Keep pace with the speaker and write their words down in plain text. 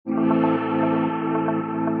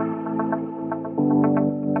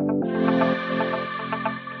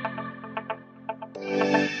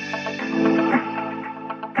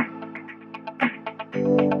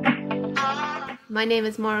my name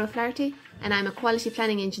is Maura O'Flaherty and I'm a Quality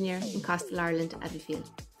Planning Engineer in KOSTAL Ireland, Abbeyfield.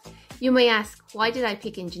 You may ask, why did I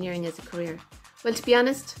pick engineering as a career? Well, to be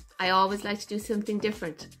honest, I always like to do something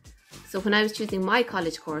different. So when I was choosing my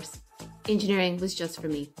college course, engineering was just for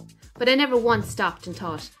me. But I never once stopped and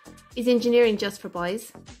thought, is engineering just for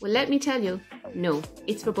boys? Well, let me tell you, no,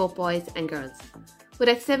 it's for both boys and girls. But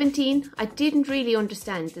at 17, I didn't really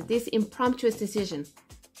understand that this impromptu decision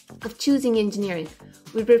of choosing engineering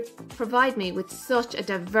would provide me with such a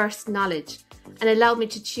diverse knowledge and allow me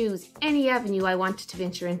to choose any avenue I wanted to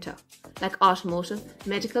venture into, like automotive,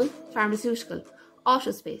 medical, pharmaceutical,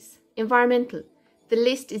 autospace, environmental. The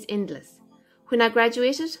list is endless. When I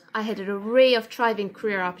graduated, I had an array of thriving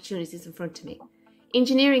career opportunities in front of me.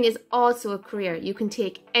 Engineering is also a career you can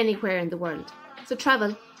take anywhere in the world, so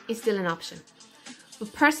travel is still an option.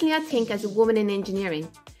 But personally, I think as a woman in engineering,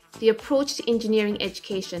 the approach to engineering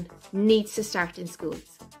education needs to start in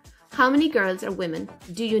schools. How many girls or women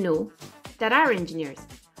do you know that are engineers?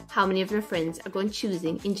 How many of your friends are going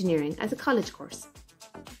choosing engineering as a college course?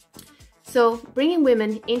 So bringing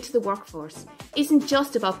women into the workforce isn't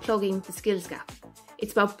just about plugging the skills gap.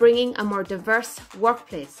 It's about bringing a more diverse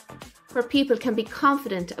workplace where people can be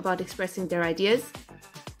confident about expressing their ideas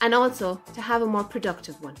and also to have a more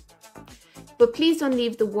productive one. But please don't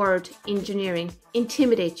leave the word engineering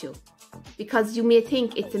intimidate you, because you may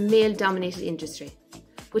think it's a male-dominated industry.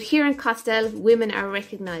 But here in KOSTAL, women are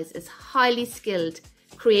recognised as highly skilled,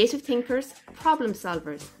 creative thinkers, problem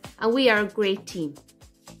solvers, and we are a great team.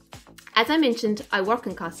 As I mentioned, I work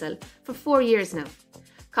in KOSTAL for 4 years now.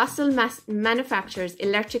 KOSTAL manufactures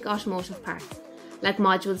electric automotive parts, like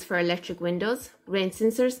modules for electric windows, rain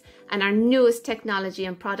sensors, and our newest technology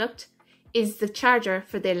and product is the charger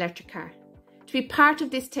for the electric car. To be part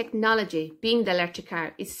of this technology, being the electric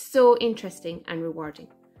car, is so interesting and rewarding.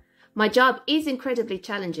 My job is incredibly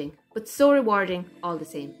challenging, but so rewarding all the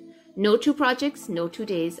same. No two projects, no 2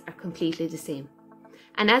 days are completely the same.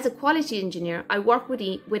 And as a quality engineer, I work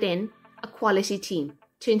within a quality team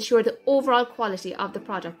to ensure the overall quality of the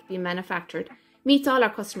product being manufactured meets all our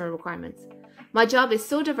customer requirements. My job is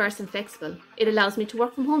so diverse and flexible, it allows me to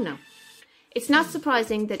work from home now. It's not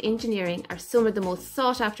surprising that engineering are some of the most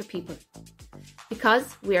sought after people,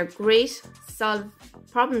 because we are great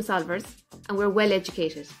problem solvers and we're well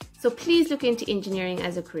educated. So please look into engineering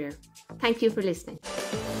as a career. Thank you for listening.